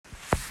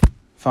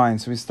Fine.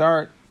 So we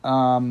start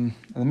the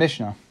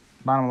Mishnah.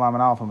 Bottom line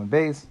alpha and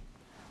base.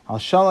 Al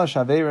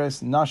shalash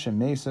averis nashim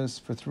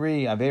mesus. For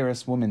 3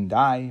 averis women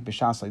die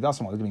b'shas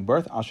leidasim while giving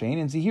birth. Al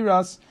she'einin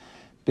zihiras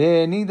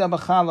benida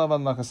b'chalav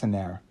adlakas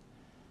haner.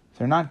 If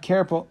they're not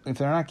careful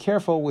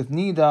with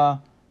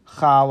nida,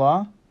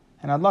 chala,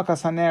 and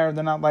adlakas haner,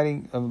 they're not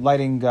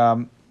lighting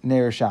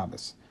ner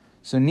Shabbos.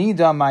 So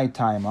nida my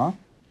taima.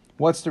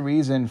 What's the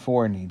reason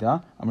for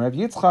nida? Rav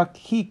Yitzchak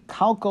he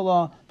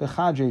kalkala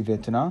b'chadrei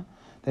vitna.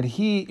 That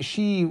she,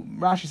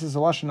 Rashi says, a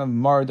lashon of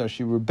marda,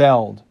 she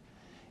rebelled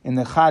in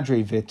the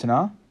chadrei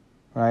vitna,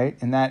 right,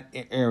 in that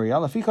area.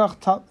 Lefikach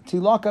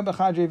tilaka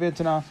b'chadrei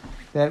vitna,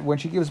 that when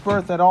she gives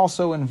birth, that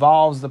also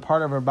involves the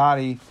part of her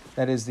body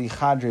that is the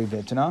chadrei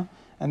vitna,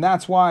 and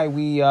that's why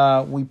we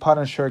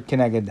punish her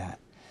keneged that.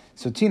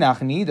 So tinach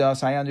nida,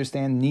 so I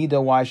understand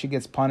nida why she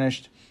gets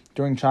punished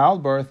during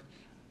childbirth.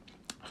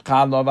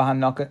 So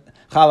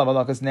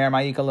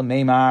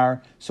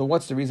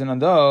what's the reason on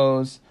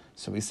those?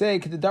 So we say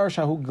that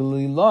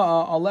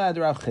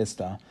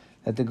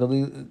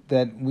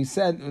we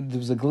said there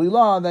was a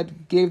Galila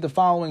that gave the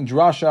following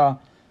drasha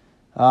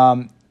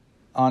on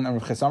Rav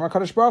Chisda.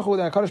 Kadosh Baruch Hu,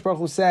 that Kadosh Baruch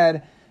Hu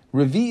said,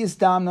 "Revi'is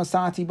dam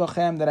nasati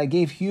bachem," that I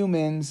gave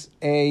humans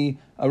a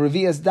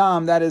revi'is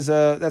dam.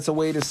 That's a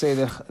way to say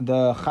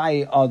the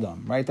chai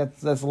adam, right?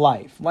 That's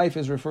life. Life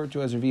is referred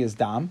to as revi'is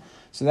dam.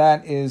 So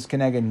that is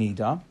keneged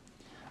nida.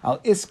 Al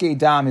iske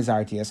dam is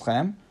arti.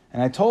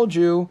 And I told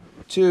you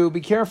to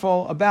be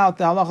careful about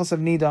the halachas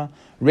of nida.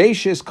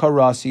 Reishis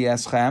karasi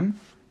eschem.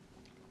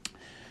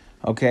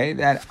 Okay,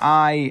 that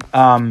I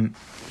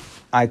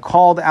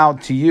called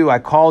out to you. I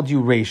called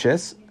you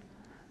reishis.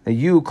 That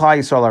you Klal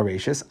Yisrael are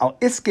reishis. Al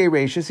iske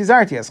reishis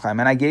hizarti eschem,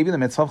 and I gave you the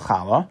mitzvah of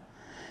chala.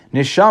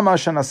 Neshama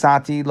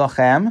shanasati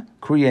lachem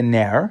kriya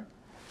ner.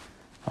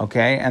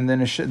 Okay, and the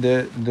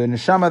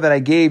neshama that I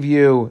gave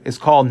you is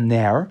called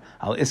ner.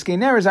 Al iske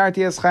ner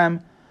hizarti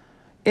eschem.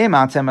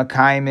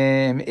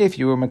 If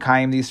you were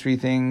makayim these 3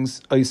 things,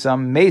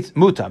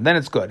 mutab, then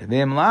it's good.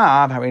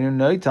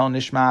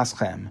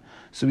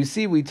 So we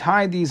see we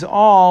tied these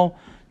all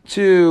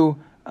to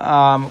the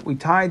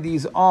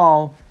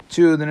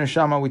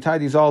neshama. We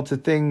tied these all to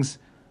things,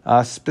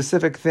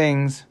 specific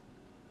things.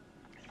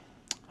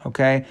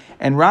 Okay,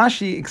 and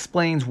Rashi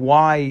explains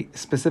why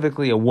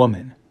specifically a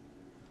woman.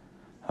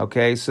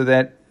 Okay, so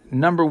that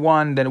number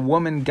 1, that a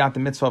woman got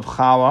the mitzvah of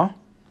chala.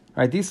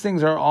 Right, these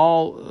things are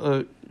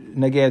all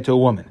negea to a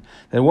woman.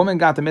 That a woman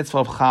got the mitzvah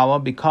of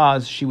chala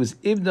because she was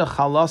ivda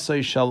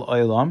chalasoi shel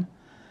olam,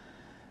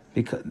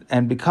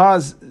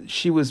 because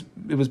it was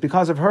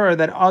because of her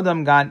that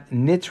Adam got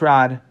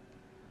nitrad.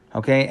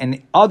 Okay,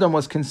 and Adam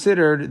was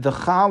considered the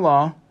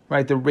chala,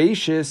 right, the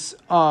reishis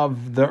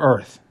of the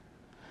earth,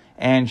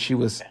 and she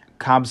was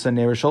kabsa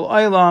ner shel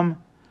olam.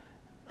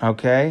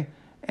 Okay.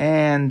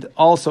 And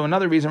also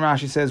another reason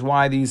Rashi says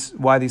why these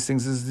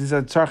things is these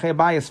are tzarchei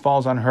bayis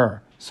falls on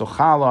her. So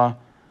chala,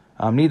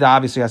 nida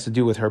obviously has to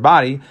do with her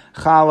body.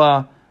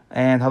 Chala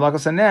and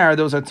halakas haner,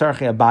 those are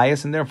tzarchei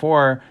bayis, and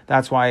therefore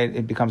that's why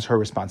it becomes her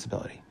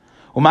responsibility.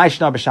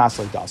 Umayshna b'shas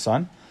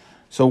leidasan.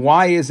 So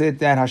why is it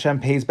that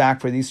Hashem pays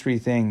back for these 3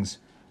 things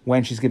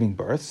when she's giving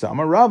birth? So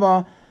Amar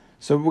Rava.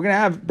 So we're going to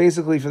have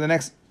basically for the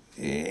next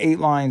 8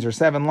 lines or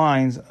 7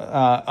 lines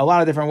a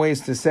lot of different ways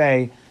to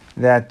say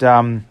that.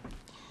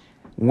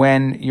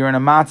 When you're in a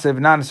matziv,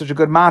 not in such a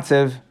good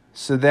matziv,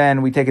 so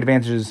then we take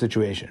advantage of the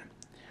situation.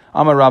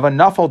 Amar Rava,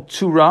 nafal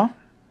tura,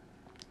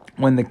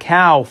 when the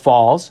cow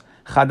falls,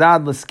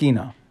 chadad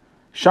l'skina,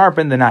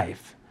 sharpen the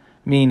knife,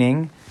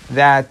 meaning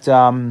that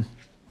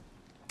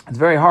it's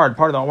very hard.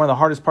 One of the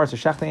hardest parts of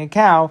shechting a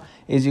cow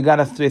is you got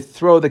to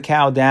throw the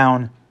cow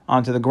down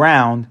onto the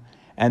ground,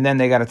 and then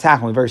they got to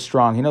tackle him. Very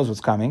strong. He knows what's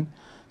coming.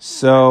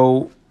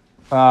 So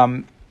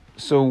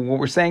what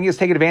we're saying is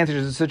take advantage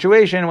of the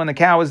situation when the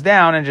cow is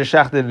down and just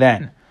shecht it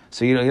then.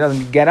 So he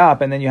doesn't get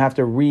up and then you have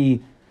to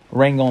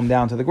wrangle him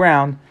down to the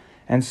ground.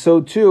 And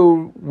so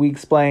too, we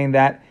explain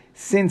that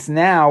since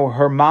now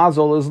her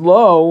mazel is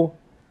low,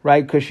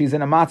 right, because she's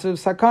in a matzav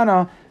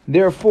sakana,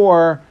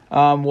 therefore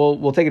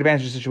we'll take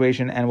advantage of the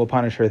situation and we'll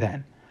punish her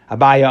then.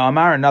 Abaya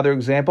Amar, another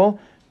example,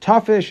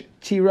 tafish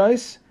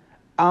tiros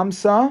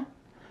amsa,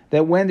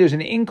 that when there's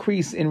an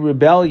increase in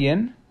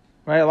rebellion,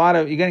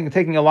 right, you're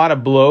taking a lot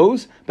of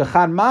blows.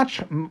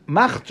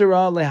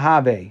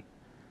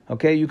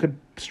 Okay, you could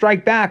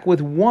strike back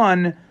with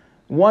one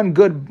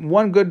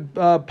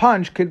good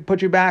punch could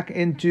put you back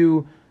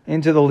into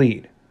the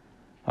lead.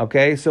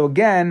 Okay, so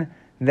again,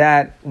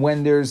 that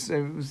when there's a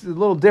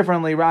little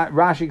differently,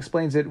 Rashi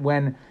explains it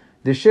when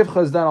the shivcha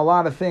has done a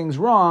lot of things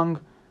wrong.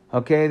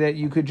 Okay, that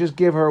you could just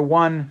give her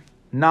one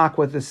knock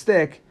with the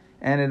stick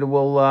and it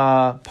will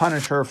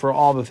punish her for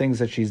all the things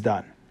that she's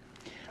done.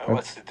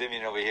 What's the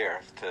dimming over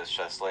here to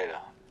Shas later?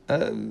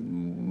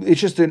 It's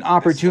just an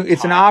opportune.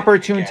 It's an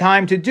opportune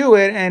time to do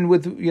it, and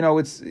with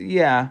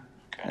and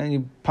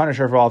you punish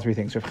her for all 3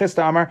 things. Rav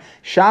Chisda Amar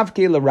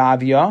Shavke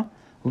l'Ravia,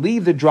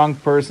 leave the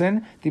drunk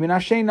person.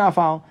 Diminashe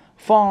nafal,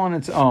 fall on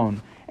its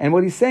own. And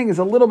what he's saying is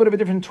a little bit of a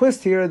different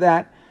twist here.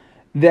 That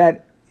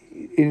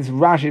is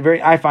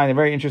Rashi I find it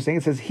very interesting.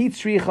 It says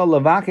Hitzricha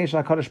lavakesh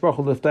lakadosh baruch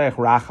hu liftach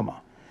rachama.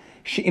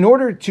 In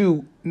order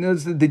to,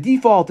 the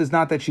default is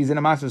not that she's in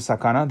a matzav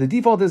sakana. The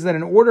default is that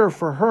in order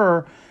for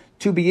her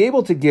to be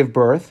able to give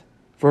birth,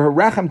 for her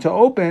rechem to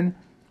open,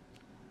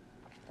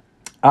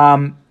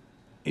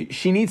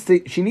 she needs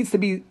to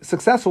be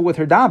successful with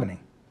her davening.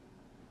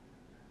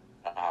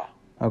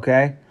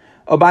 Okay.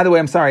 Oh, by the way,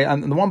 I'm sorry. On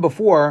the one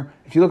before,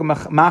 if you look at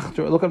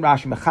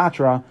Rashi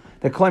Mechatra,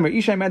 the claimer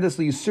Isha Medes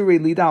Yisuri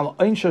Lidal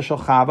Einsha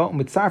Shalchava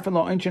Umitzarfen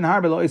Lo Einshin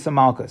Harbe Lo Isa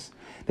Malkus,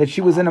 that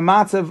she was in a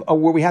matzav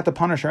where we had to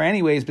punish her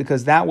anyways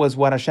because that was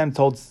what Hashem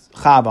told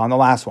Chava on the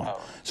last one.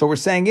 So what we're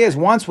saying is,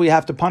 once we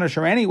have to punish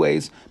her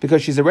anyways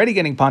because she's already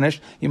getting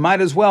punished, you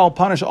might as well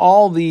punish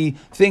all the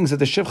things that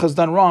the shivcha has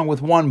done wrong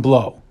with one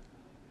blow.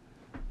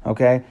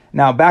 Okay.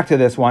 Now back to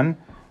this one.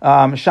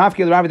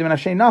 Shavki l'Ravi de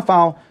Menashe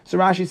Nafal. So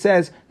Rashi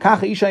says,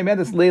 Kacha Isha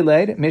Medes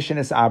Leiled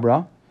Mishinis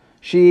Abra.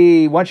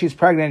 Once she's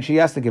pregnant, she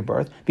has to give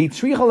birth.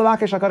 She has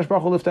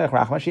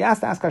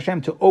to ask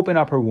Hashem to open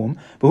up her womb.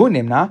 And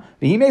it's not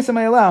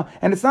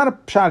a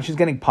pshat she's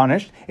getting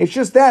punished. It's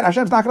just that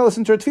Hashem's not going to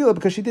listen to her tefillah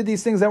because she did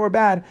these things that were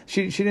bad.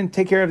 She didn't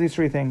take care of these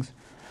three things.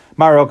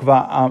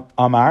 Marokva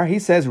Amar, he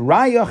says,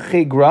 Raya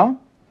Chigra,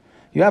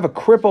 you have a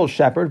crippled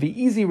shepherd,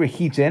 V'izi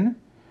Rehitin,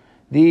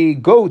 the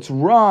goats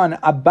run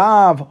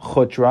above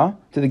chutra,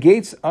 to the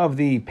gates of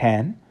the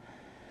pen,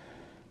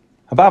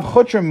 above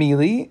chutra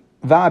mili,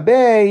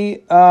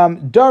 Va'abei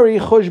dari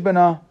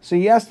chushbana. So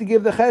he has to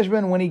give the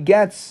cheshbon when he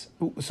gets.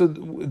 So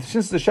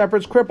since the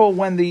shepherd's crippled,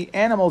 when the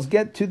animals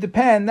get to the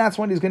pen, that's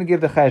when he's going to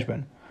give the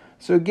cheshbon.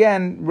 So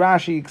again,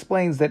 Rashi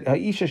explains that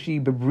ha'isha she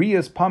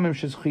bebrias pamim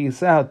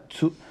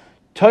sheschiyaseha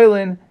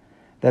toilin,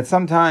 that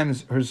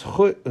sometimes her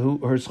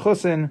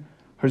chusin,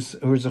 her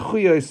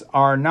zechuyos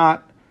are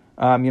not,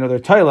 they're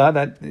toila,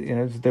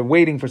 that they're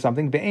waiting for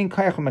something. Be'ein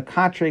kayach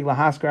mekatreg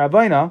lahaskar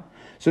avayna.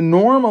 So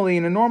normally,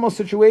 in a normal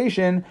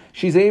situation,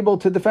 she's able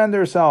to defend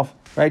herself,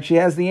 right? She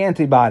has the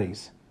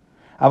antibodies.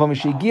 But when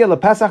she gets there,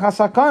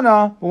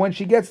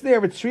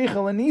 it's tzricha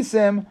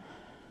l'nisim,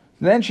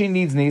 then she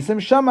needs nisim.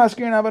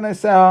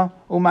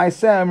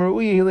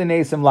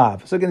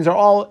 So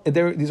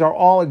again, these are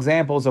all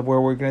examples of where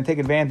we're going to take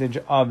advantage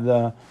of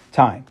the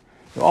time.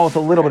 They're all with a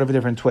little bit of a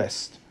different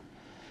twist.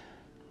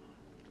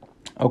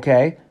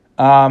 Okay.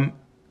 Rav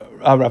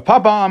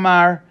Papa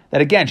Amar, that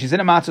again, she's in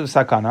a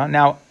matzav sakana.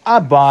 Now,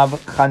 abav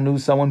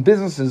chanusa, when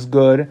business is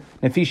good,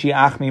 nefishi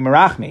achmi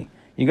merachmi.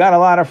 You got a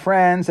lot of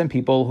friends and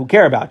people who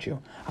care about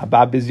you.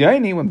 Abav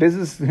bizyayni, when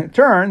business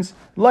turns,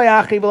 lo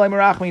yachi v'lo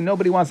merachmi,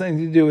 nobody wants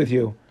anything to do with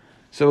you.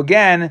 So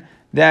again,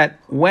 that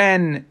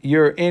when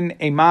you're in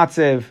a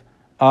matzav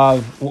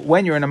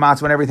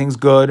when everything's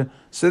good,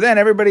 so then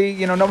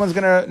everybody, no one's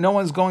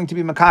going to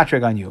be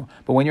makatreg on you.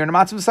 But when you're in a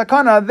matzav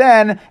sakana,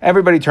 then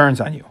everybody turns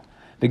on you.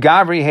 The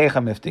Gavri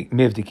Hecha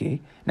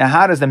Mivdiki. Now,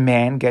 how does the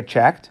man get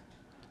checked?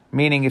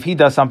 Meaning, if he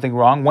does something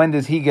wrong, when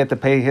does he get to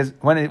pay his?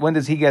 When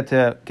does he get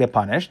to get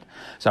punished?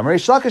 So, when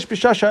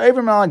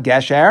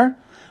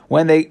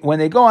they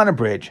go on a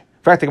bridge, in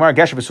fact, the Gemara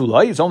Gesher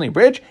v'Sulai is only a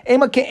bridge.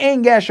 Ema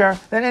ke'en Gesher.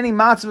 Then any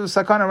matzav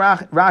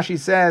sakana, Rashi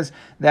says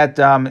that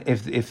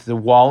if the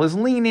wall is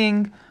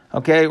leaning,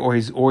 okay, or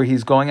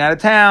he's going out of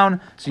town,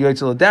 so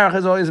Yotzei L'derech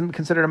is always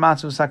considered a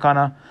matzav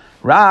sakana.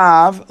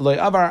 Rav loy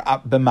avar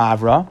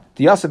b'mavra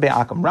diyasa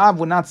be'akam. Rav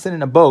would not sit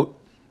in a boat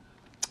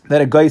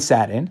that a guy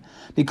sat in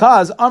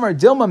because Amar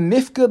Dilma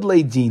mifkad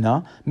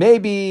leidina.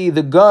 Maybe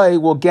the guy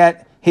will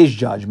get his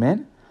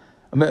judgment.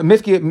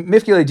 Mifkad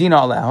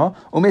leidina aleho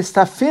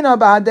umistafina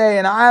ba'adei,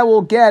 and I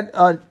will get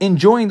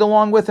enjoined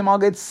along with him. I'll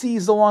get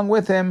seized along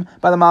with him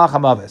by the Malach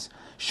HaMavis.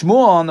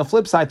 Shmuel, on the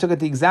flip side, took it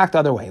the exact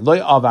other way.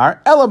 Loy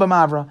avar ela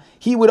b'mavra.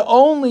 He would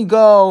only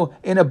go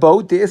in a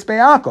boat de'is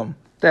be'akum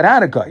that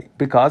had a guy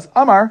because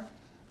Amar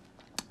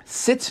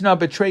Sitna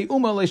betray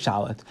Uma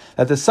Leshalat,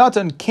 that the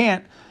Satan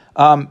can't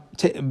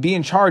be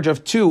in charge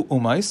of two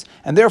Umais,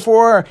 and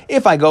therefore,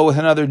 if I go with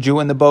another Jew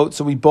in the boat,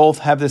 so we both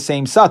have the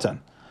same Satan.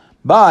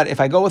 But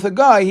if I go with a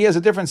guy, he has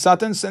a different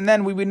Satan, and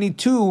then we would need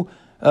two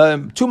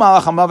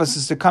Malach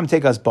HaMavis to come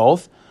take us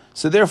both.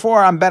 So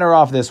therefore, I'm better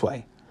off this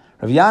way.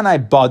 Rav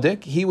Yanai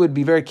Badik, he would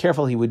be very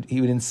careful. He would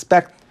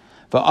inspect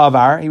he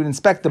would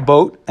inspect the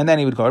boat, and then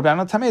he would go.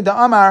 Don't stand in a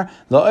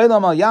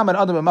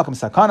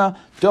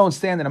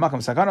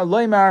makam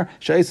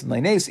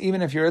sakana.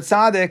 Even if you're a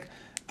tzaddik,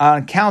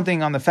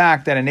 counting on the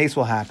fact that a nace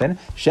will happen.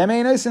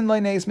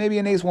 Maybe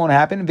a nace won't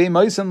happen. And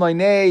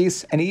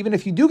even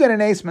if you do get a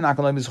nace,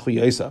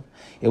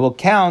 it will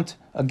count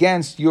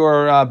against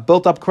your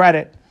built-up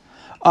credit.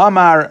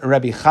 Amar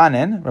Rabbi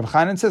Chanan. Rabbi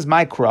Chanan says,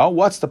 "Mikra."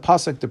 What's the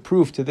pasuk, the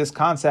proof to this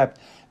concept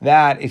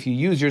that if you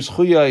use your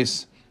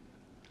zchuyos,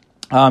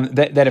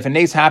 that if a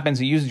nace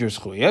happens, you use your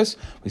zchuyos?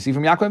 We see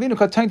from Yaakov Avinu,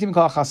 "Katantim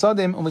kol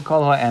chasadim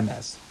umikol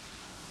ha'emes."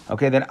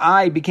 Okay, that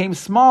I became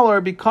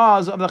smaller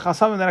because of the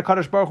chasadim that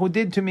HaKadosh Baruch Hu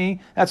did to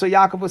me. That's what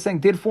Yaakov was saying,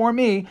 did for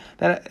me.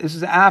 That this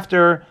is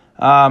after,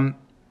 right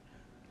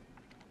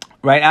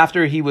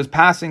after he was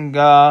passing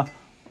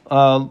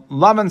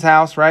Lavan's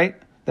house, right?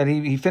 That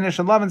he finished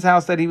at Lavan's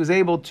house, that he was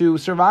able to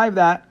survive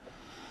that.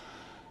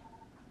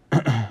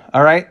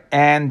 All right,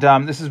 and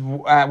this is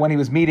when he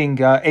was meeting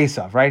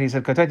Esav, right? He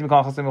said,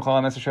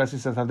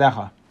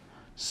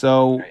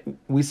 so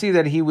we see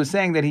that he was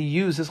saying that he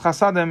used his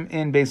chasadim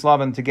in Beis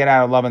Lavan to get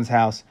out of Lavan's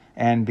house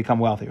and become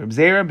wealthy. Reb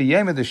Zera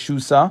b'yom the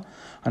Shusa,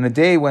 on a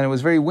day when it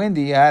was very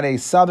windy, he had a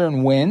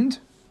southern wind.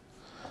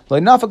 He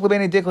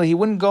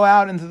wouldn't go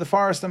out into the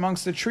forest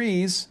amongst the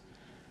trees.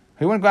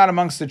 He wouldn't go out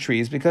amongst the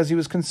trees because he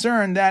was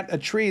concerned that a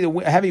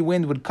heavy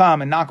wind would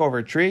come and knock over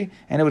a tree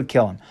and it would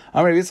kill him.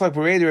 A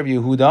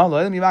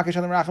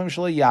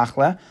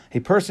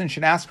person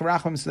should ask for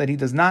rachum so that he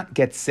does not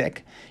get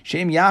sick.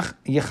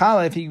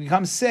 If he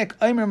becomes sick,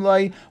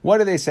 what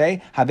do they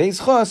say? They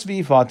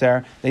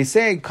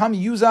say, come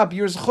use up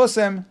your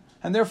zchusim,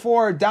 and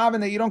therefore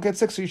daven that you don't get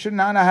sick, so you should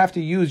not have to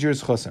use your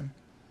zchusim.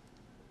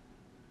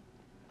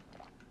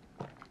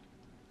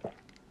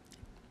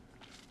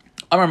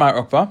 Amar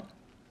Ma'ukva.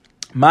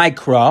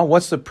 Ma'ikra,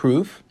 what's the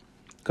proof?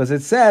 Because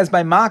it says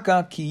by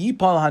Maka ki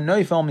yipal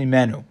hanoifel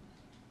mimenu.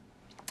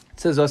 It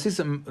says osis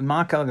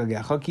Maka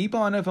l'gagecha ki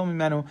yipal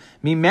hanoifel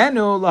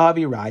mimenu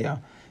lahavi raya.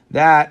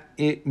 That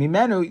it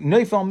mimenu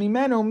noifel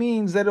mimenu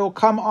means that it'll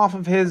come off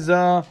of his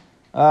okay,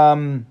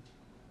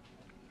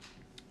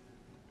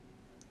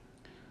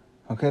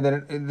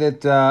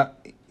 that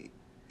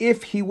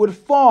if he would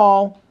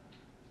fall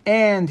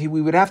and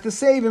we would have to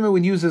save him, it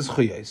would use his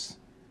chuyos.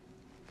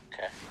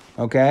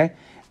 Okay.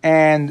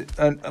 And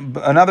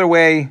another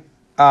way,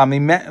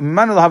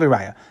 Mimenu l'havi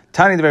raya.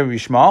 Tani the Rebbe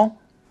Yishmael.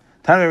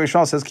 Tani the Rebbe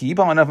Yishmael says, Ki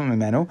yipal anafim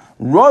mimenu,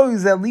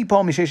 roiz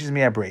elipal misheshes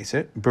miyah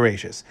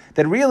bereshis.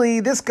 That really,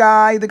 this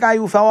guy, the guy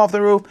who fell off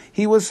the roof,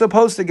 he was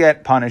supposed to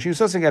get punished. He was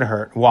supposed to get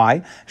hurt.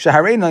 Why?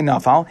 Shaharei no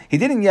nafal. He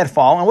didn't yet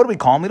fall. And what do we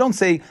call him? We don't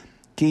say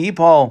Ki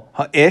yipal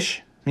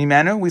ha'ish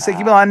mimenu. We say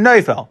Ki yipal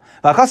ha'noifel.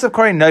 V'akasav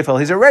korei noifel.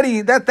 He's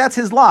already, that's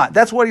his lot.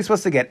 That's what he's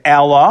supposed to get.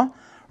 Ella.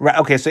 Right,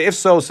 okay, so if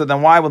so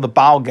then why will the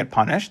Baal get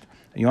punished?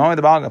 You know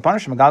the Baal get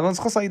punished?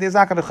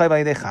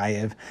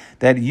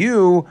 That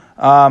you,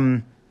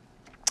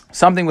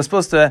 something was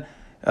supposed to,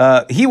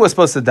 he was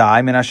supposed to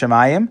die, min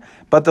hashemayim,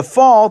 but the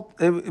fault,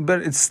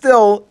 but it's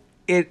still,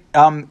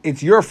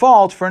 it's your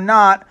fault for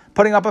not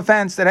putting up a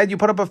fence. That had you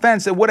put up a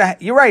fence, it would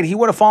have, you're right, he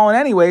would have fallen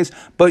anyways,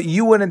 but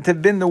you wouldn't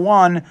have been the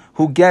one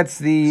who gets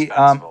the,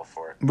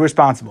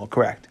 responsible,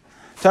 correct.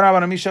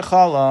 Somebody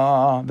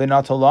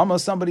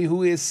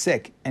who is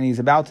sick and he's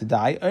about to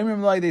die,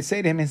 they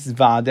say to him, and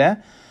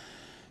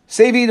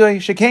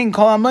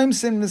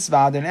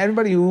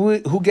everybody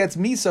who gets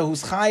misa,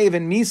 who's chayiv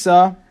in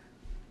misa,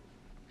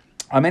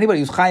 anybody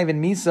who's chayiv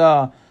in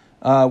misa,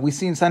 we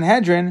see in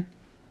Sanhedrin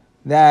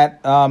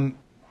that, and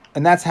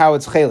that's how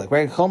it's chelik,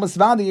 right?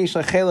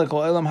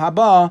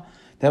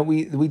 That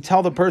we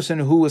tell the person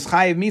who is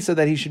chayiv misa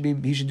that he should do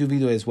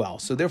vidui as well.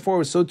 So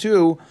therefore, so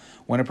too,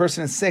 when a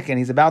person is sick and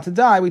he's about to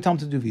die, we tell him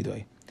to do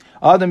vidui.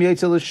 Adam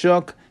yotzel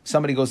l'shuk.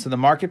 Somebody goes to the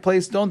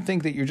marketplace. Don't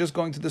think that you're just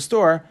going to the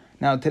store.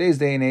 Now, today's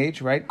day and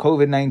age, right?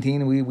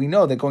 COVID-19, we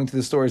know that going to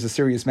the store is a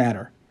serious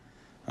matter.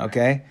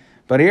 Okay,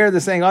 but here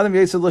they're saying Adam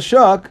yotzel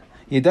l'shuk.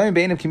 Yedayim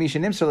be'enav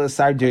kimisha nimser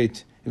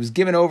l'sardut. It was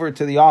given over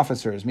to the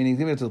officers, meaning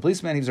given it to the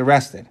policeman. He was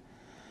arrested.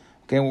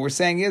 Okay, what we're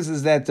saying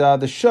is that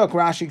the shuk,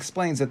 Rashi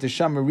explains that the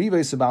sham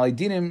merivos sabali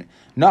dinim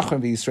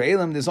nachrim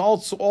v'Yisraelim. There's all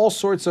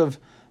sorts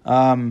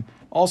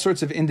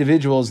of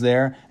individuals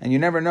there, and you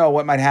never know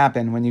what might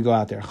happen when you go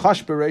out there.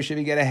 Chash b'rosh, if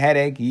you get a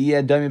headache,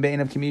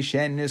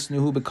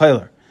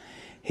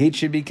 he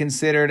should be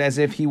considered as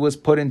if he was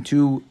put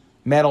into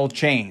metal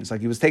chains,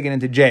 like he was taken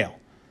into jail.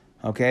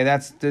 Okay,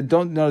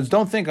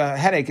 don't think a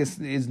headache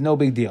is no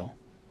big deal.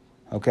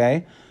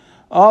 Okay,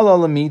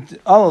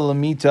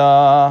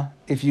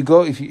 if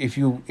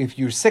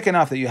you're sick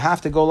enough that you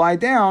have to go lie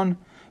down,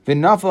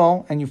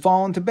 v'nafal, and you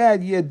fall into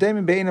bed, that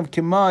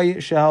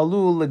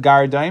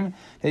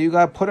you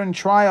got put on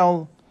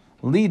trial,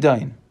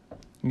 lidain.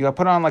 You got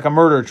put on like a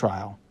murder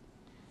trial.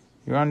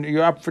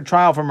 You're up for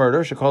trial for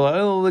murder. If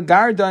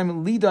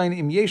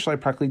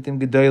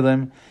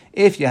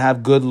you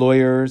have good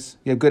lawyers,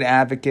 you have good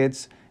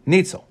advocates,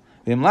 nitzel.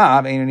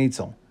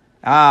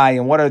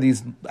 And what are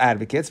these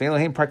advocates?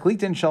 Even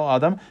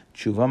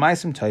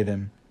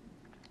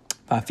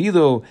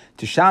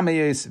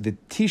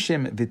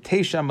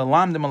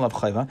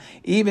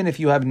if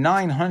you have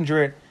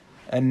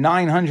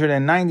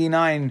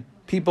 999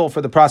 people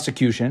for the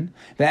prosecution,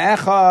 you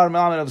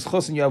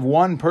have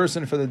one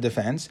person for the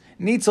defense,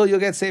 nitzel, you'll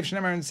get safe.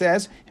 Shneimar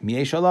says,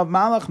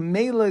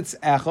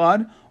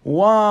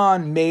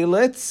 one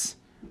melitz,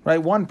 right?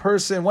 One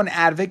person, one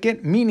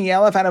advocate, mini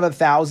elef out of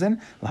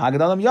 1,000.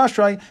 L'hagadalam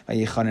yashrai,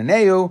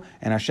 v'yichananeu,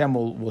 and Hashem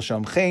will show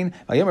him chen.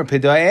 V'yomer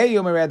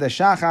pidaeyu mered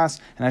shachas,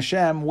 and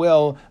Hashem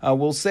will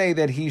say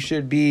that he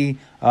should be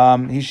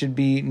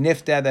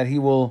nifta, that he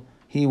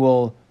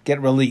will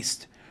get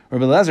released.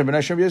 Rabbi Elazar ben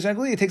Asher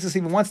he takes us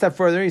even one step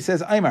further. He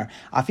says, Aymar,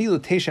 afilu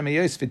tesha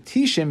meyos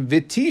v'tishim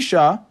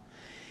v'tisha,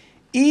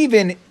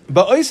 even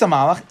ba'oisa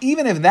malach,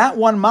 even if that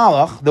one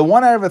malach, the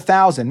one out of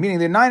 1,000, meaning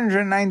the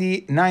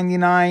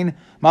 999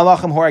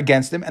 malachim who are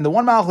against him, and the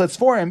one malach that's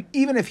for him,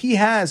 even if he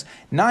has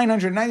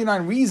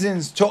 999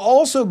 reasons to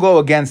also go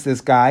against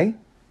this guy,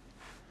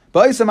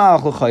 And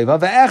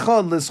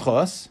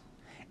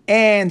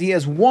he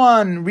has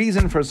one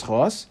reason for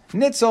schos,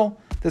 nitzel.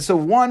 That's a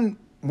one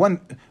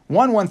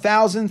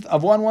 1/1000th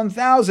of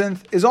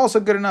 1/1000th is also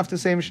good enough to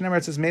say Mishnah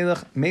it says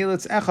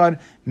melitz echad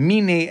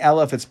mine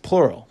elef. It's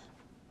plural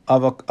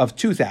of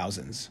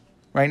 2000s,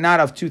 right? Not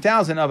of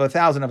 2000, of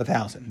 1,000 of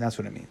 1,000. That's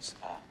what it means.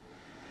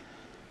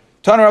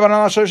 Tana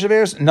Rabbanan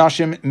Shaveres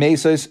Nashim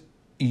Mesos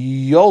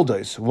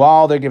Yoldos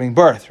while they're giving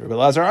birth. Rabbi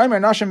Lazar Omer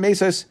Nashim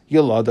Mesos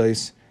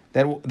Yolodos,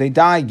 that they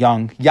die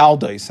young.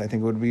 Yaldos, I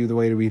think would be the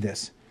way to read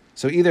this.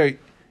 So either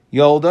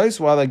Yoldos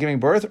while they're giving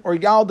birth, or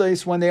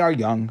Yaldos when they are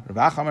young. That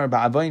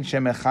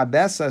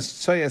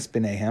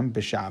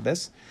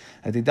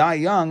they die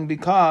young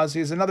because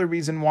here's another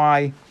reason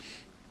why.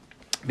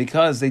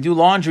 Because they do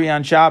laundry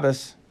on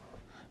Shabbos.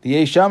 The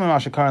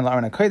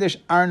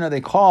Arna,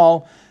 they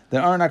call the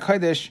Arna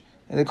Kodesh.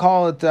 They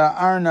call it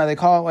Arna. They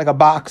call it like a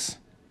box.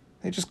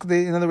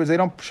 In other words, they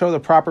don't show the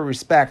proper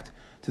respect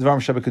to the Dvarim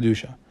Shabbat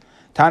Kedusha.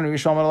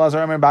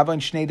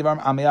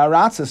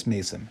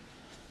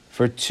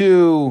 For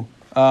two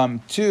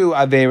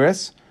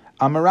Averis,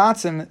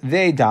 Amaratzim,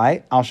 they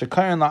die. Al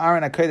Shekarin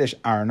la'aron HaKodesh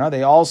Arna. They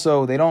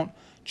don't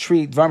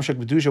treat Dvarim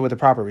Shabbat Kedusha with the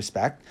proper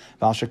respect.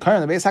 Val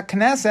Shekarin le'beis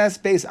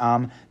HaKnesses beis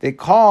Am. They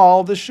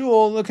call the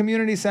shul the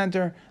community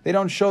center. They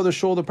don't show the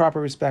shul the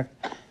proper respect.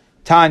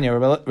 Tanya,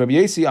 Rabbi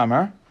Yossi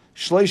Amar,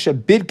 Shloisha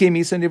bidke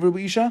misa nivru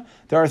b'isha.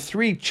 There are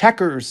 3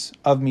 checkers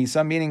of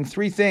misa, meaning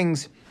 3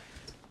 things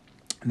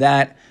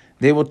that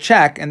they will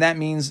check, and that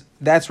means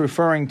that's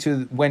referring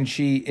to when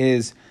she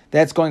is.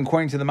 That's going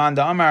according to the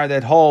Manda Amar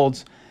that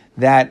holds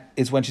that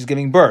is when she's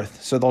giving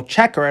birth. So they'll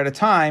check her at a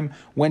time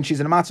when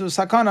she's in a matzu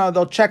sakana.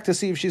 They'll check to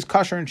see if she's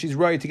kosher and she's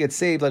ready to get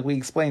saved, like we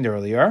explained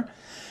earlier.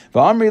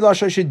 V'amri la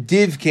shloisha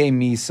divke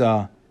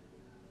misa.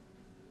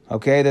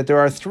 Okay, that there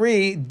are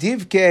 3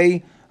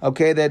 divke.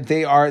 Okay, that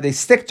they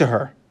stick to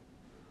her.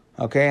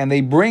 Okay, and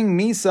they bring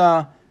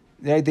Misa,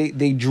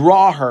 they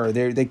draw her,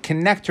 they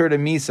connect her to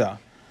Misa.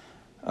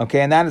 Okay,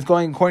 and that is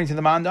going according to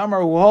the Man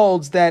Damar, who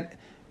holds that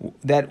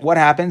what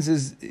happens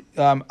is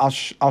al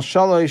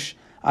shalosh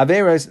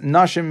averes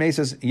nashim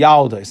mesas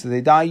yaldos. So they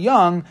die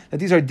young.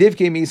 That these are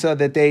divke Misa,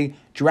 that they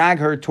drag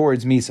her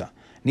towards Misa.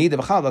 Need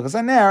of chadak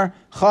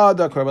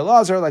chadak Rabbi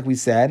Lazar, like we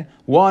said.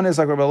 One is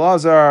like Rabbi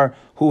Lazar,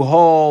 who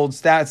holds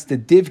that's the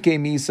divke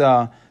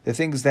Misa, the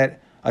things that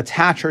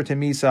attach her to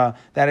Misa,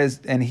 that's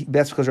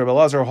because Rabbi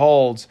Lazar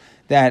holds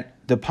that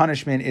the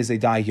punishment is they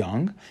die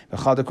young.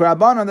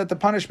 That the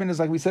punishment is,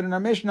 like we said in our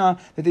Mishnah,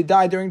 that they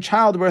die during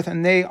childbirth,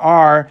 and they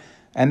are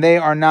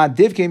not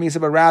divke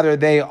Misa, but rather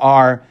they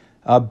are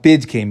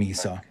bidke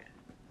Misa.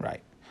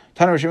 Right.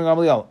 Tana Rishim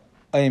Gamliel,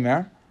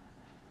 Eimer.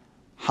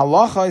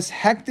 Halachas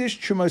hektish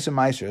trumos and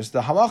meisers.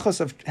 The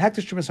halachas of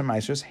hektish trumos and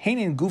meisers,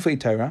 heinin gufei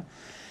Torah.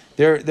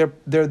 They're the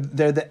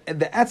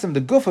etzem,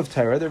 the guf of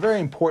Torah. They're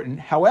very important.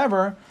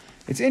 However,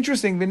 it's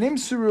interesting.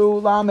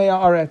 V'nimsuru la'amei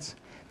haaretz.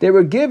 They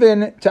were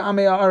given to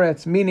amei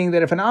haaretz, meaning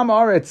that if an am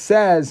haaretz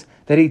says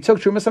that he took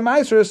trumas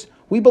ha'maisros,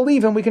 we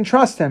believe him, we can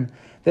trust him.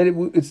 That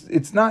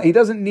it's not. He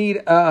doesn't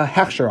need a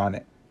hechsher on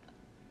it.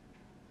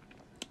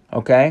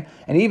 Okay,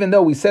 and even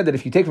though we said that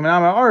if you take from an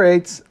am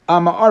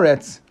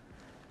haaretz,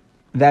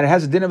 that it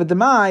has a din of a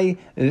demai,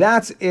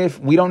 that's if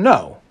we don't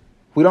know.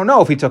 We don't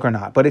know if he took or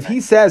not. But if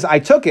he says I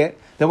took it,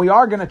 then we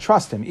are going to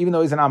trust him, even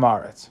though he's an am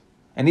haaretz.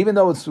 And even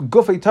though it's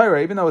gufei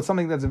Torah, even though it's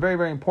something that's a very,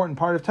 very important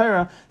part of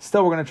Torah,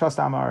 still we're going to trust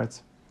am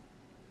haaretz.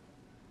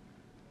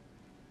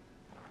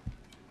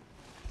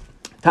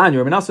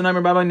 Tanya, because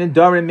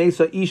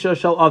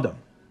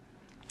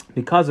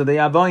of the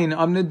avoyin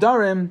of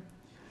nedarim,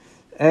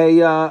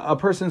 a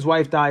person's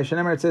wife dies.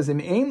 Shenemar, it says,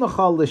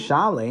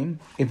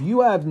 if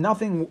you have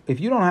nothing, if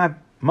you don't have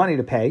money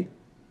to pay,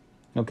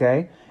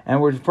 okay,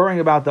 and we're referring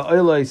about the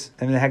oilos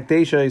and the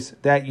hekdeshos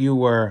that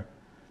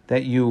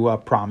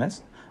you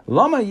promised.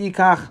 Lama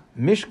yikach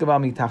mishkava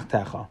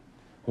mitachtecha.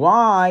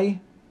 Why?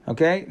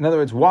 Okay, in other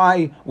words,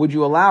 why would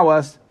you allow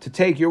us to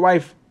take your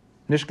wife,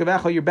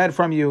 mishkavecha, your bed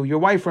from you, your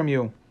wife from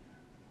you?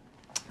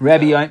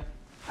 Rabbi,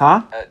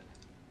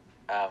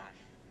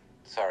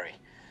 sorry.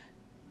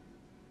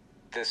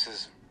 This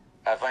is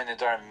Avay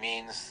Nadar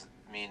means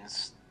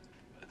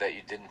that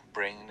you didn't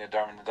bring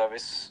Nadar and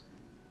Nadavis.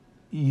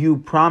 You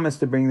promised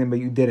to bring them, but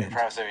you didn't. You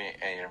promised them and you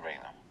didn't bring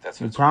them. That's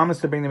what you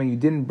promised to bring them, and you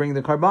didn't bring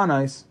the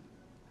karbanos.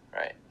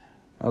 Right.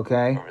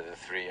 Okay. Over the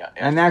 3.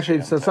 And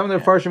actually, so some of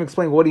the Farshim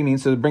explain what he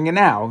means. So bring it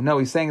now. No,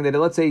 he's saying that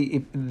let's say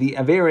if the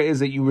avera is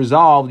that you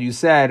resolved, you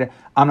said,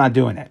 I'm not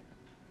doing it.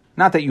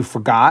 Not that you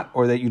forgot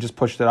or that you just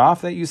pushed it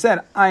off, that you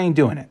said, I ain't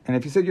doing it. And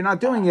if you said you're not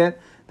doing it,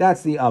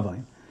 that's the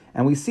avay.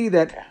 And we see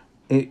that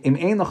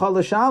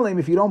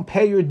if you don't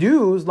pay your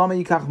dues, why are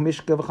you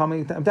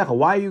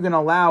going to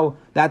allow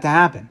that to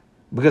happen?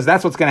 Because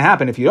that's what's going to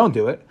happen if you don't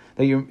do it,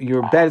 that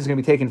your bed is going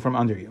to be taken from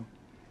under you.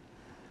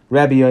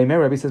 Rabbi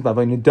says,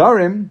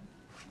 Nedarim,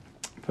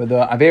 for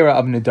the Avera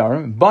of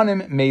Nedarim,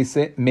 Banim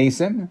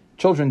Mesim,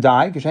 children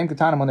die, Kishem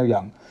Katanim when they're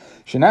young.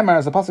 Shenemar,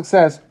 as the Pasuk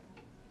says,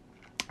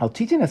 Al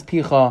titin es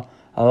picha,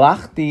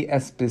 alachti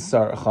es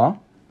bisarcha.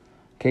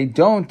 Okay,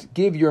 don't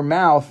give your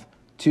mouth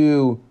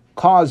to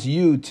cause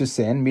you to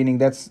sin, meaning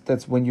that's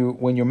when you're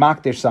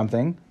makdish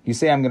something, you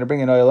say, I'm going to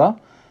bring an oila,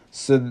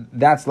 so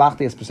that's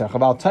lachtias pesecha.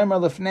 About timer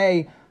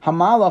lefnei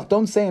hamalach,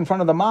 don't say in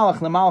front of the malach.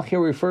 The malach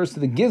here refers to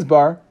the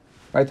gizbar,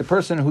 right? The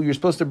person who you're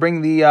supposed to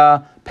bring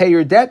the pay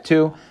your debt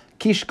to.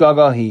 Kish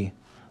gagahi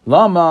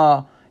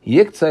lama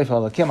yiktzayf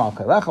halakim al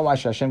kalecha. Why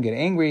should Hashem get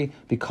angry?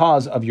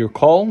 Because of your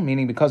kol,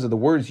 meaning because of the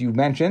words you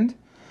mentioned.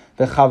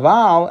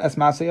 V'chaval es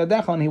masay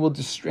yadecha,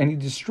 and he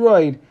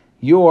destroyed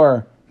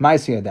your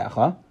masay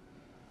yadecha.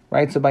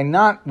 Right, so by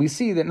not, we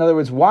see that, in other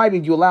words, why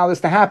did you allow this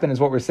to happen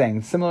is what we're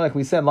saying. Similar like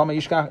we said, Lama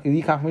yikach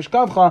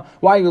mishkavcha,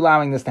 why are you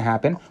allowing this to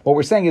happen? What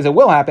we're saying is it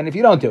will happen if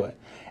you don't do it.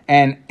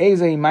 And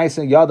Ezei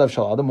Maisa Yadav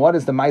Shaladam, what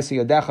is the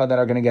Maisa Yadecha that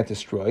are going to get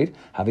destroyed?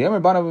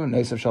 Haviyam Banav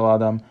Nesav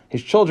Shaladam,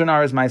 his children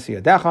are his Maisa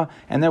Yadecha,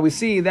 and then we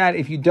see that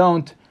if you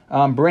don't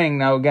bring,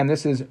 now again,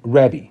 this is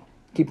Rebbe.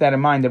 Keep that in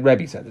mind that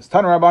Rebbe said this.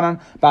 Tana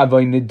Rabbanan,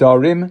 Bavoy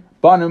Nidarim,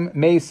 Banum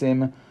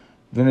Mesim,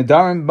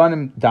 V'Nidarim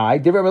Banum Die,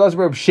 Divrei Rabbi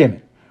Elazar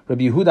Shimon.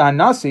 Rabbi Yehuda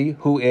HaNasi,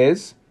 who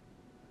is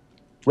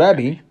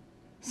Rebbe,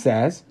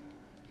 says,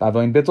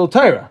 Bavoin Bittul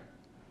Torah.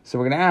 So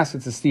we're going to ask,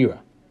 it's a stira.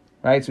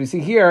 Right? So we see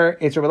here,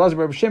 it's Rabbi Elazar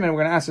Rabbi Shimon, we're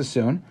going to ask this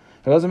soon.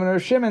 Rabbi Elazar Rabbi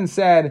Shimon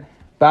said,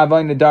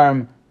 Bavoin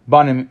Nadarim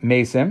Banim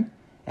Mesim.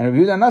 And Rabbi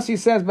Yehuda HaNasi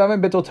says,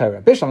 Bavoin Bittul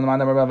Torah. Bishlam L'man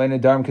Bavoin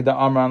Nadarim Kida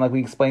Amran, like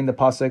we explained the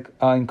pasuk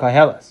in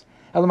Koheles.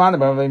 L'man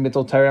Bavoin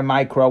Bittul Torah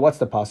Mikra, what's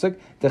the pasuk?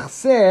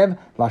 D'chsev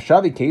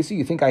Lashavi Casey,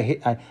 you think I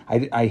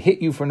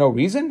hit you for no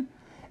reason?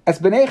 Es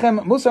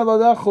benechem musar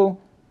ladachu,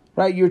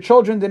 right? Your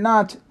children did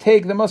not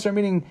take the musar,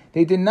 meaning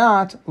they did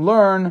not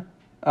learn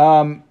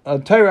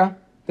Torah.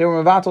 They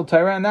were mevatel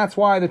Torah, and that's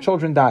why the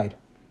children died.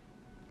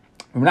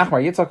 That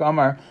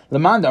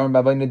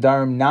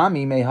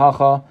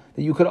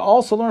you could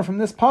also learn from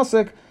this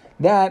pasuk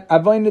that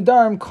Avay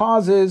Nadarim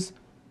causes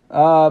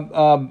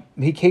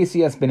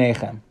hikesi es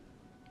benechem.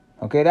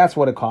 Okay, that's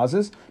what it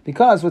causes,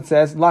 because what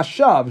says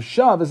lashav.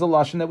 Shav is a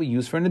lashon that we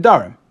use for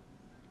Nadarim.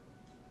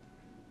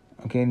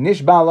 Okay,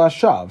 nishba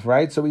lashav,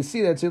 right? So we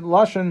see that it's a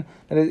lashon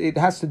that it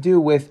has to do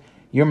with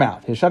your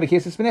mouth. Hishav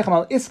hikesi es benechem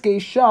al iske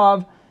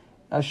shav.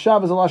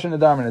 Shav is a lashon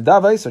Nadarim and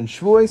Nedavos and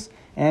Shvuos,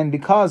 and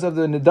because of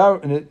the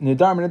Nadarim and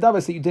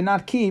Nedavos that you did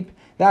not keep,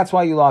 that's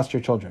why you lost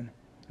your children.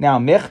 Now,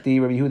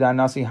 Mechti, Rabbi Yehuda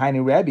HaNasi,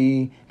 Haini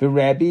Rebbe,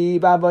 V'Rebbe,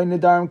 Bavoy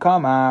Nadarim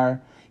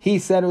Kamar. He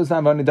said it was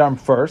Bavoy Nadarim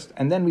first,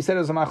 and then we said it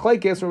was a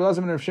Machlekes, Rabbi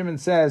Elazar ben Rav Shimon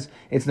says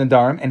it's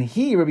Nadarim, and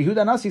he, Rabbi Yehuda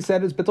HaNasi,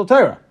 said it's Bittul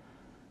Torah.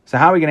 So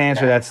how are we going to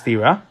answer that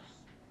stira?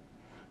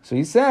 So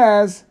he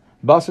says,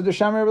 Basar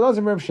Desham Rabbi Elazar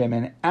ben Rav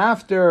Shimon,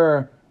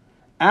 after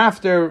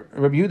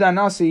Rabbi Yehuda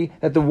HaNasi,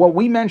 that what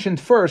we mentioned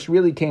first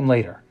really came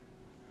later.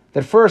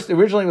 That first,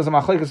 originally, was a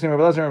machlekes between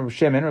Rabbi Elazar and Rabbi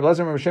Shimon. Rabbi Elazar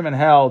and Rabbi Shimon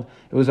held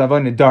it was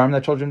Bavoy Nadarim,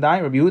 that children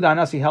die. Rabbi Yehuda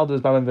HaNasi held it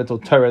was Bavoy Bittul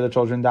Torah, the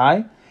children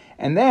die.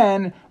 And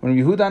then, when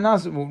Rabbi Yehuda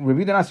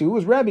HaNasi, who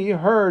was Rebbe,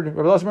 heard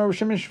Rabbi Elazar and Rabbi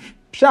Shimon's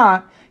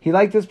pshat, he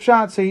liked this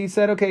pshat, so he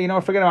said, okay,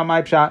 forget about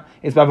my pshat,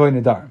 it's Bavoy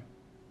Nadarim.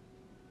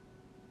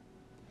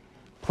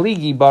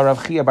 Pligi bar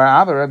Rav Chia bar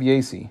Abba Rabbi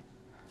Yesi.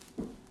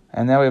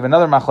 And now we have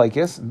another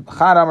machlekes.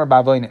 Chad Amar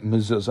Bavoin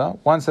Mezuzah.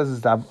 One says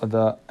it's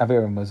the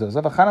Aver of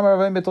Mezuzah. Chad Amar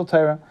Bavoin Bittul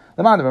Torah.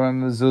 Leman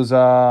Bavoin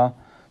Mezuzah.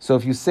 So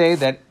if you say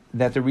that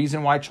the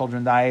reason why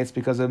children die is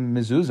because of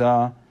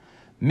Mezuzah,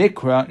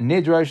 Mikra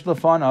Nidrash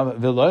Lefanav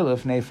V'Loy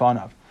Lefnei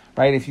Fanav.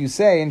 Right? If you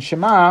say in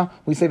Shema,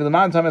 we say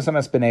Leman Tamas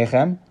Amas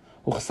Benechem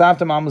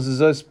Uchsavtam Al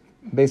Mezuzos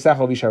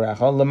Beisachol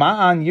Visharecha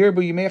Leman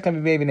Yirbu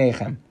Yimechem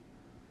V'Veinechem.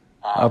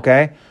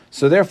 Okay,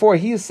 so therefore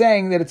he is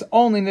saying that it's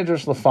only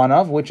Nidrash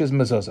Lefanav, which is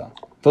Mezuzah.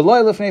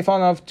 V'loy lifnei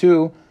fanav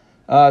to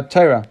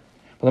Torah.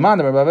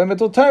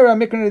 Torah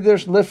mikra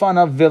nidrash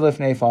lifanav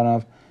v'lifnei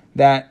fanav,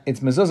 that it's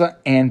mezuzah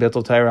and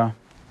bittul Torah.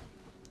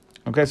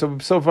 Okay,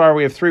 so far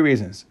we have three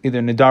reasons: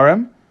 either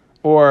Nadarim,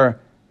 or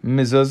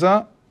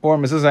mezuzah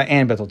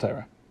and bittul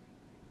Torah.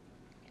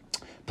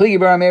 Pligi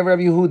bar Amei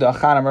Rabbi Yehuda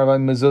chanam Rabbi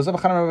mezuzah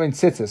v'chanam Rabbi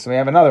tzitzis. So we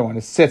have another one.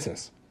 It's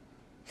tzitzis.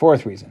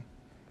 Fourth reason.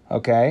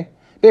 Okay.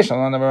 Like we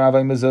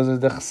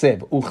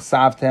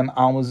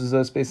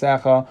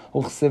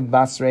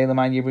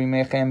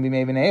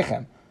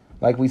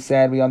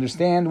said, we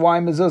understand why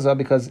mezuzah,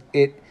 because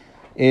it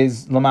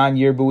is Laman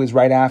Yirbu is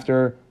right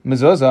after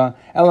mezuzah.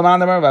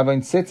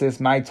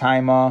 My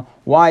time,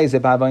 why is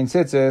it Bavoin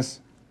Tzitzis?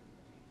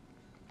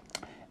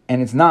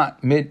 And it's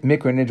not Mikra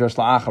Nidrash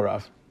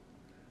La'acharav.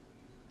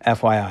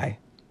 FYI.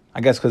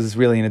 I guess because it's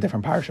really in a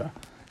different parsha.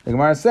 The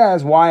Gemara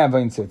says, why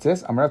Bavoin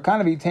Tzitzis? Amarav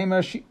Kanavi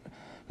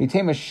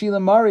Tema Shila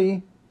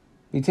Mari,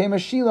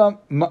 Shila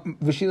Mari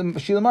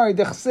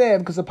Dechsev,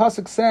 because the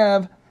pasuk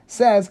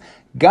says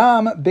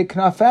Gam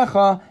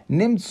Biknafecha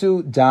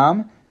Nimtzu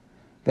Dam,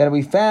 that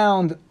we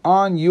found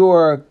on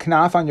your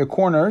knaf, on your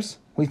corners,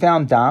 we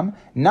found dam.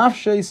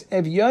 Nafshes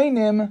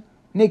Evyonim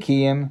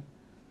Nikiyim.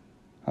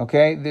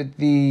 Okay,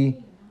 the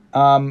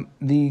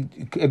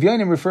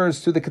Evyonim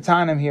refers to the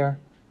Katanim here,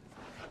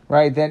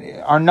 right? That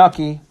are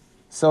nucky.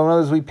 So in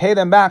other words, we pay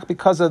them back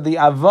because of the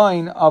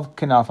avoin of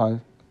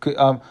knaf.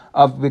 Of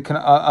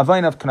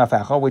Avain of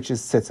Knafecha, which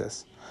is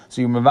tzitzis.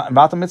 So you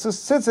about the mitzvah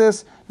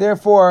tzitzis,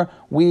 therefore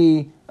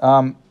we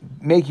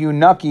make you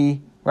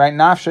nucky, right?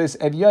 Nafshis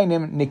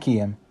evyonim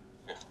nikiyim.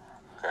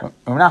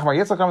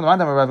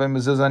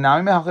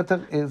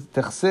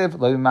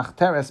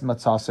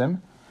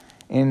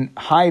 In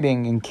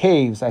hiding in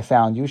caves, I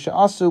found you.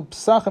 So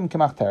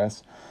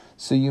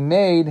you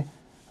made,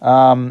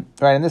 right,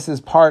 and this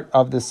is part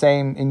of the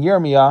same in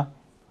Yirmiyah.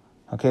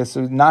 Okay,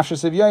 so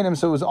nafshas of yoinim,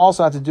 so it was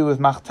also had to do with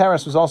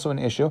machteres was also an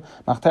issue.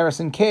 Machteres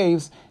in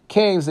caves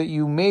that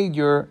you made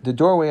the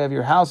doorway of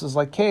your houses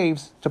like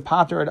caves to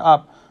pater it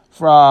up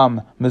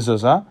from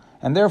mezuzah,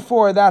 and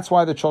therefore that's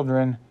why the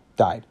children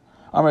died.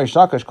 Amar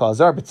Shlakish kol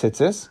azar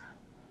b'tzitzis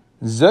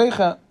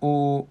zeicha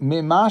u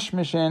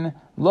mimashmishin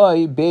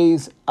loy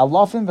beis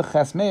alofim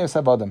v'chesmeyos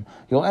havadim.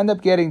 You'll end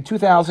up getting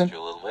 2,000. A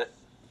little bit.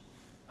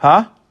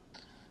 Huh?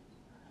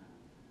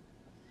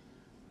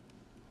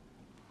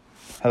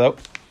 Hello?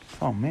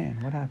 Oh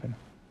man, what happened?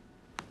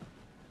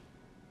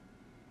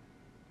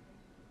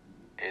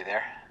 Are you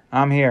there?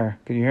 I'm here.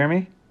 Can you hear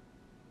me?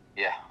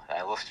 Yeah,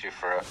 I lost you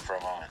for a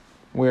moment.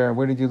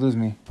 Where did you lose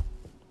me?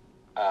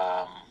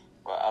 Well,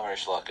 Amar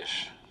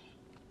Shlakish.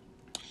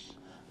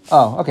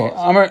 Oh, okay.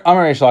 Amar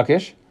Reish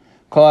Lakish.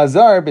 Kol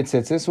azar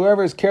b'tzitzis,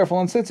 whoever is careful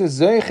in tzitzis,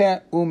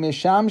 zeiche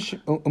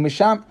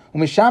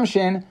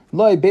u'mishamshin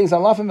loy beis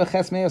alafim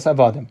v'chesmeyos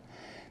havadim.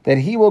 That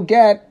he will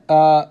get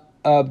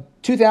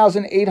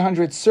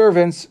 2,800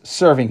 servants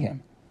serving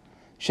him.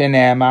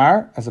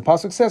 Shene'amar, as the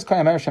pasuk says, Kol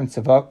Hashem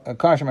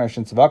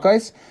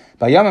tzivakos,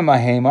 bayamim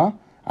mahema,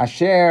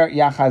 asher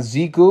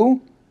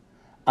yachaziku,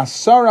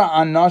 asara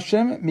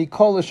anashim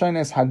mikol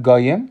l'shones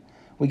hagoyim.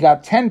 We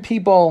got 10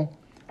 people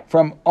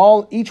from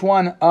each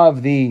one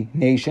of the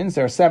nations.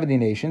 There are 70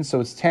 nations, so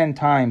it's 10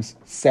 times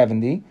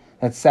 70.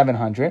 That's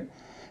 700.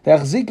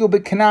 Ve'achziku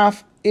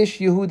b'knaf ish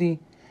Yehudi,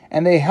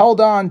 and they held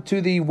on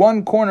to the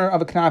one corner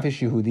of a knaf ish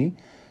Yehudi.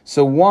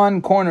 So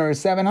one corner is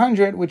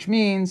 700, which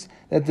means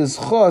that the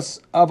zchus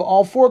of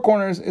all four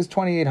corners is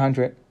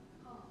 2,800.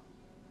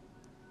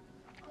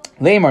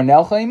 Leimar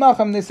nelcha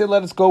imacham, they said,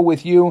 let us go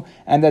with you,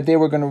 and that they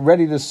were going to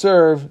ready to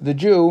serve the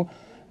Jew.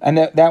 And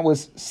that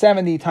was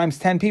 70 times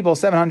 10 people,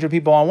 700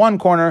 people on one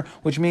corner,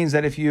 which means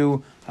that if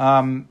you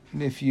are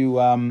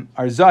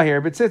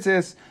zahir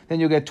b'tzitzis, then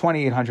you get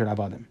 2,800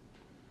 avadim.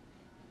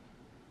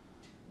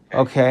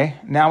 Okay,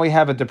 now we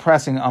have a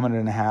depressing amud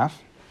and a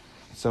half.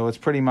 So it's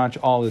pretty much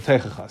all the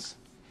teichachas.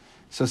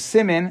 So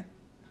simin,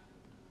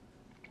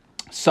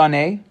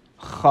 sane,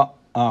 chala,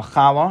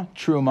 truma,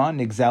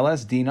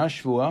 nigzeles, dina,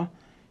 shvua,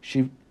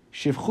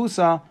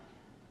 shivchusa,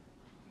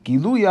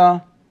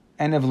 giluya,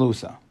 and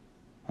evlusa.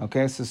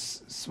 Okay, so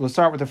we'll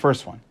start with the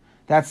first one.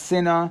 That's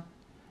Sinah.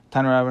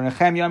 You'll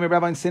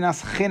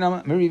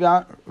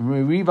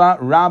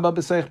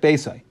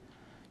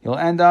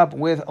end up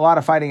with a lot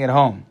of fighting at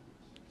home.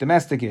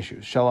 Domestic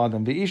issues.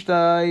 Shaladam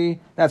v'ishtai.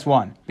 That's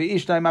one.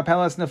 V'ishtai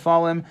mapelas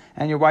nefalim,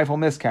 and your wife will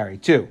miscarry.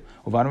 2.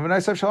 Uvanu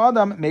v'naisav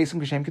shaladam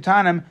mesim k'shem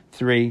ketanim.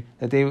 3.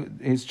 That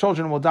his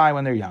children will die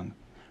when they're young.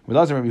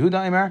 This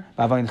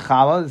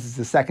is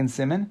the second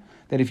siman.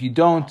 That if you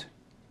don't...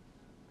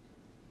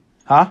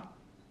 Huh?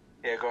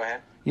 Yeah, go ahead.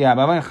 Yeah,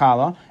 b'avayin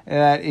chala.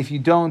 If you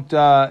don't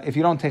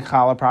take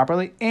chala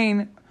properly,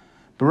 ein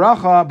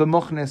bracha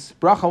b'muchnis.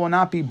 Bracha will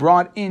not be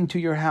brought into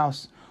your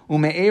house.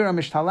 Ume'era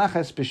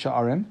mishtaleches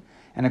b'sha'arim,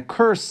 and a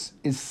curse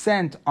is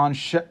sent on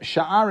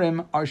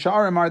sha'arim.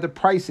 Sha'arim are the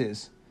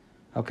prices.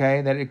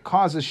 Okay, that it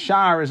causes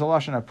sha'ar is a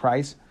lashon of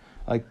price,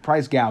 like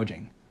price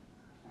gouging.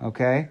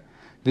 Okay,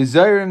 the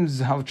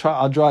zayrims.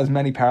 I'll draw as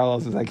many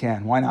parallels as I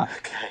can. Why not?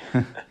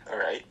 Okay, all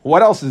right.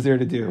 What else is there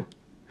to do?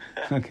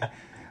 Okay.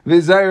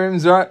 V'zayrim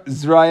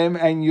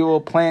zrayim, and you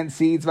will plant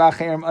seeds.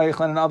 V'acherim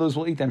oichlin, and others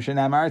will eat them.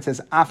 Shenamar, it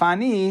says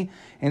afani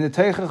in the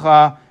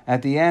teichacha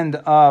at the end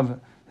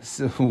of.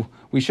 So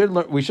we should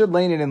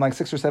lane it in like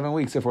 6 or 7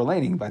 weeks if we're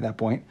laning by that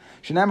point.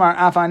 Shenamar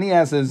afani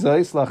as a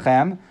zois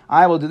lachem.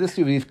 I will do this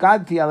to you.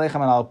 V'ifkadti aleichem,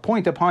 and I'll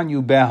point upon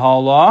you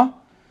behala.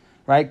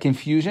 Right,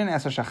 confusion.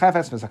 Esa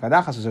shachefes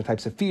v'zakadachas. Those are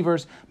types of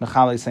fevers.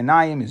 Mechalei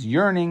senayim is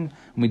yearning.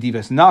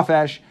 Umidives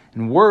nafesh,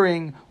 and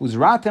worrying.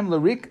 Uzratem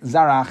larik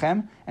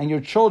zarachem, and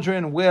your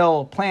children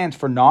will plant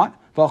for naught.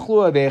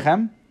 V'achlu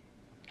avechem,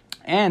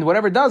 and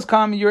whatever does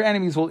come, your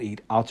enemies will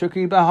eat. Al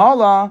tukri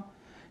b'hala.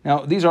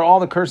 Now, these are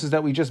all the curses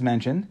that we just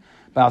mentioned.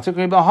 But al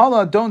tukri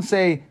b'hala, don't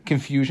say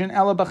confusion.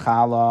 Ela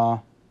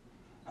b'chala.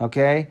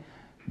 Okay.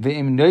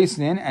 V'im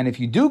noisnin, and if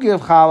you do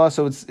give chala,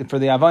 so it's for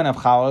the avon of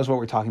chala is what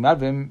we're talking about.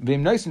 V'im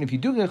noisnin, if you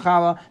do give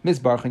chala,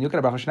 mizbarchin, you'll get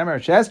a bracha shnemer.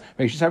 It says,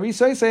 "Reishis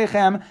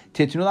harisoisechem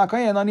titnu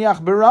lakayin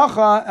laniach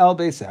beracha el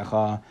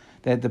beisecha."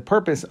 That the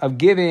purpose of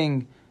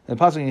giving, the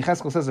pasuk in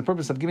Yecheskel says, the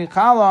purpose of giving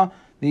chala,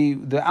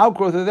 the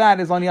outgrowth of that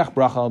is laniach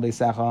bracha el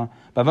beisecha.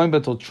 Bavon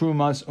betul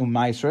trumas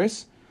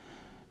u'maisros.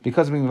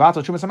 Because of being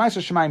vatal trumas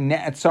u'maisros, Shemaim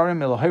ne'etzarim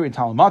elohiri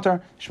tal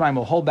matar. Shemaim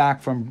will hold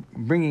back from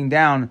bringing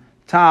down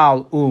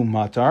tal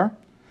u'matar.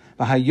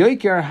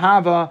 V'hayoker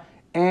hava,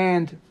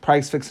 and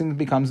price fixing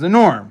becomes the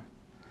norm.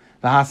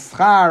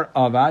 V'haschar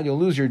avad, you'll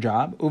lose your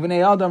job.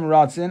 Uvenei adam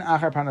ratzin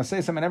achar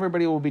parnasesam, and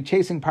everybody will be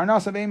chasing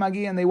parnasav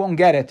magi, and they won't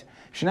get it.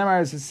 Shneimar,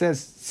 as it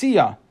says,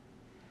 tzia.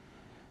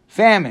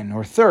 famine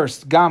or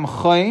thirst, gam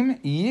chaim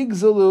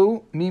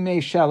yigzalu mimei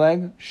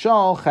sheleg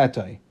shal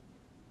chetoi.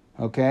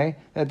 Okay,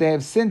 that they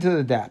have sinned to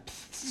the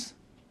depths.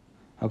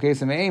 Okay,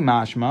 so me'ei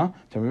mashma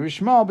tamir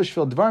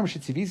b'shvil dvarim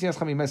shetzivisi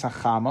yascham yimes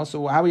hachama.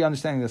 So how are we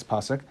understanding this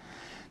pasuk?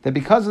 That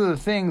because of the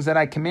things that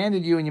I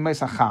commanded you in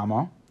yimes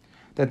hachama,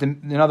 that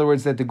in other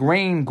words, that the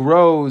grain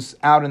grows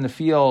out in the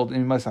field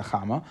in yimes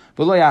hachama,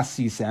 v'lo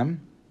yasisem,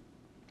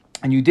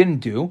 and you didn't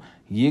do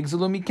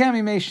yigzalu mikem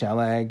mimei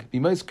sheleg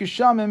b'yimes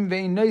kishamim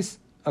ve'inois.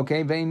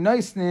 Okay,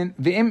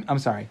 I'm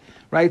sorry,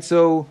 right?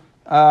 So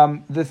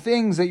the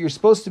things that you're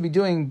supposed to be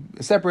doing,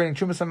 separating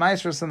Trumas and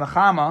Maasros and the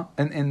Chama,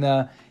 and in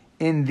the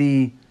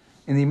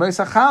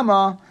Moshe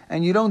Chama,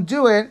 and you don't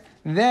do it,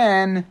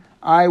 then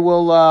I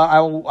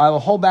will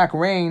hold back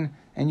rain,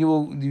 and you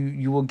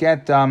will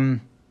get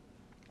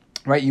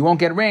right. You won't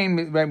get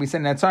rain, right? We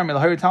said Netzar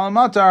Melahari Talam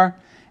Matar,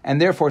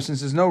 and therefore, since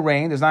there's no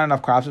rain, there's not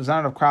enough crops. There's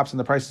not enough crops, and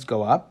the prices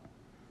go up.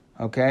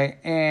 Okay,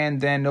 and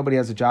then nobody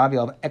has a job.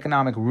 You'll have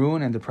economic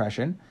ruin and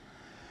depression.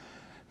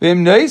 But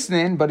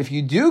if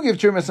you do give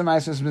Trumas and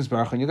Maasros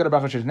Mizbarach, and you go to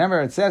Baruch Never,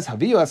 it says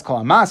Haviyu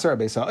Kol Maser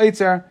Beisa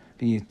Eitzer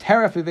Be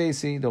Teref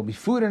Vivesi. There'll be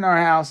food in our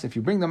house. If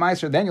you bring the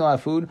Maser, then you'll have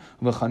food.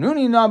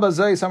 V'chanuni Naba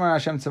Zay Samar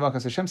Hashem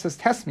Tzavakas. Hashem says,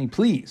 test me,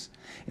 please.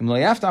 Im Lo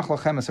Yaftach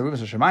Lachem Asaruvas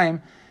Hashemayim.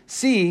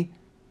 See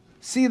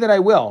that I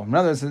will. In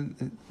other words,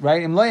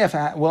 right? Im Lo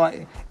Yaftach. Well,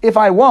 if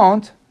I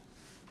won't.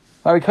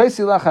 I will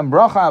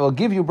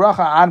give you bracha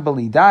ad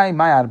balidai.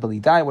 My ad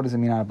balidai. What does it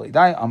mean ad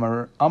balidai?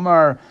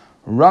 Amar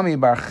Rami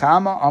bar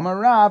Chama. Amar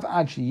Rav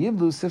ad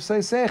sheyivlu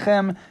sifsei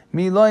sechem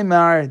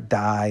miloymar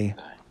dai.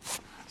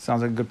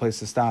 Sounds like a good place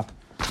to stop.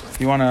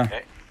 If you want to,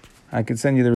 I could send you the